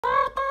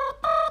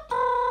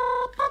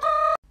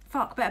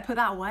Fuck, better put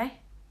that away.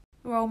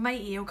 Or old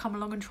matey will come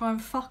along and try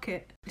and fuck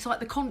it. It's like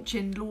the conch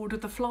in Lord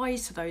of the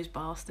Flies to those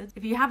bastards.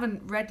 If you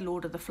haven't read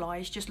Lord of the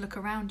Flies, just look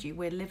around you.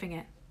 We're living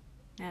it.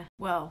 Yeah.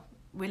 Well,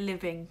 we're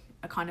living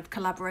a kind of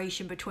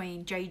collaboration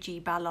between J.G.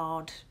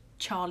 Ballard,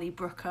 Charlie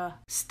Brooker,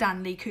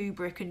 Stanley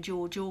Kubrick and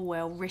George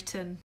Orwell,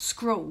 written,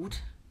 scrawled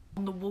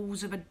on the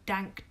walls of a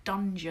dank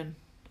dungeon.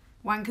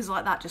 Wankers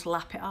like that just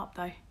lap it up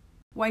though.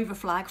 Wave a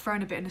flag, throw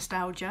in a bit of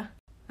nostalgia,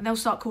 and they'll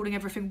start calling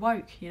everything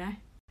woke, you know?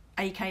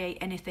 AKA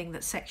anything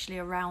that sexually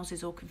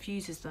arouses or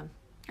confuses them.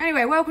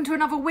 Anyway, welcome to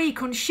another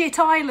week on Shit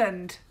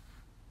Island.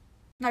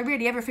 No,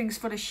 really, everything's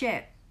full of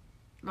shit.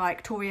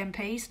 Like Tory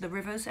MPs, the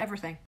rivers,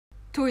 everything.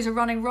 Tories are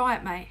running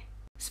riot, mate.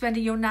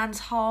 Spending your nan's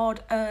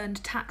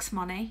hard-earned tax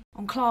money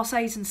on Class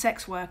A's and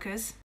sex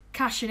workers,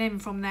 cashing in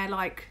from their,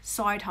 like,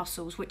 side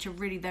hustles, which are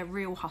really their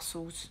real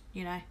hustles,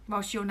 you know?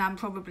 Whilst your nan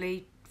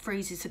probably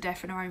freezes to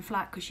death in her own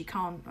flat because she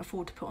can't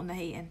afford to put on the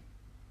heating.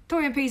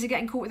 Tory MPs are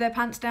getting caught with their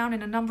pants down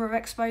in a number of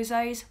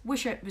exposés.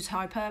 Wish it was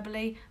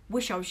hyperbole.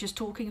 Wish I was just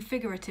talking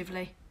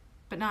figuratively.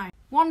 But no.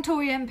 One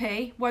Tory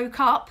MP woke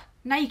up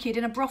naked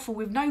in a brothel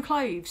with no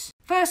clothes.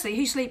 Firstly,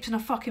 who sleeps in a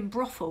fucking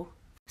brothel?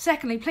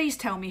 Secondly, please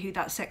tell me who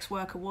that sex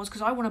worker was,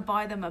 because I want to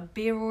buy them a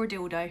beer or a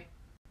dildo.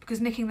 Because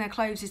nicking their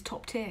clothes is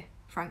top tier,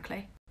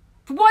 frankly.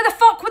 But why the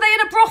fuck were they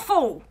in a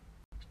brothel?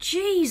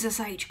 Jesus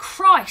H.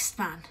 Christ,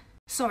 man.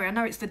 Sorry, I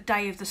know it's the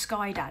day of the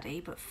Sky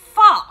Daddy, but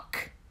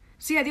fuck!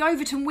 So yeah, the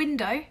Overton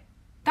window,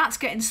 that's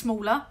getting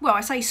smaller. Well,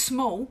 I say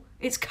small.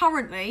 It's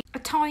currently a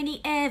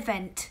tiny air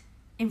vent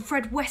in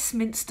Fred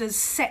Westminster's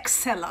sex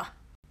cellar.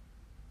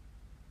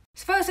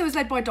 So first it was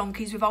led by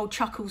donkeys with old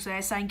Chuckles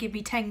there saying, give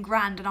me 10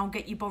 grand and I'll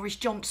get you Boris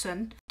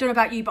Johnson. Don't know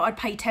about you, but I'd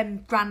pay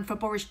 10 grand for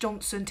Boris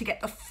Johnson to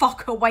get the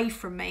fuck away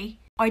from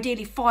me.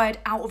 Ideally fired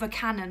out of a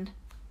cannon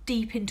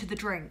deep into the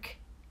drink,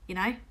 you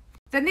know?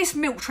 Then this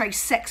milk tray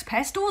sex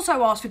pest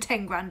also asked for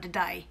 10 grand a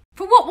day.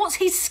 For what? What's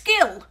his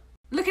skill?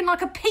 Looking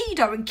like a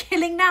pedo and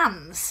killing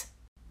nans.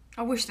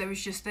 I wish there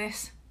was just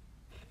this.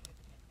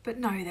 But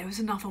no, there was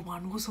another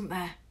one, wasn't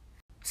there?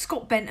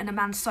 Scott Benton, a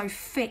man so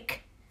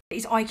thick that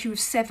his IQ of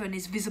 7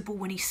 is visible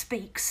when he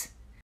speaks.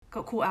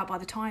 Got caught out by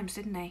the Times,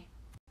 didn't he?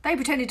 They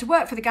pretended to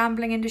work for the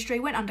gambling industry,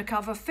 went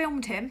undercover,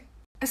 filmed him,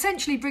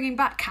 essentially bringing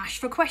back cash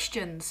for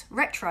questions.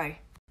 Retro.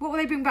 What will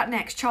they bring back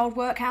next? Child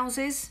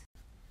workhouses?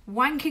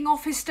 Wanking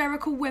off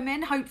hysterical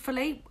women,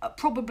 hopefully.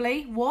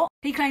 Probably. What?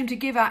 He claimed to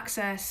give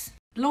access.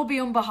 Lobby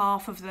on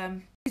behalf of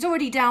them. He's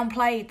already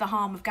downplayed the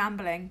harm of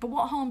gambling, but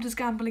what harm does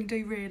gambling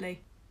do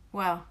really?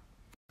 Well,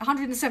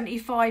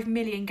 175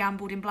 million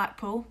gambled in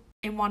Blackpool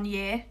in 1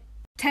 year.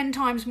 10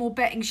 times more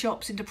betting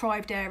shops in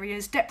deprived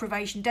areas.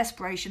 Deprivation,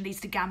 desperation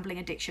leads to gambling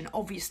addiction,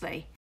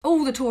 obviously.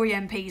 All the Tory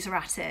MPs are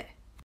at it.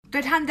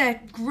 They'd hand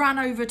their gran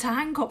over to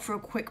Hancock for a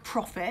quick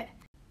profit,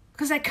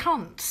 because they're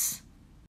cunts.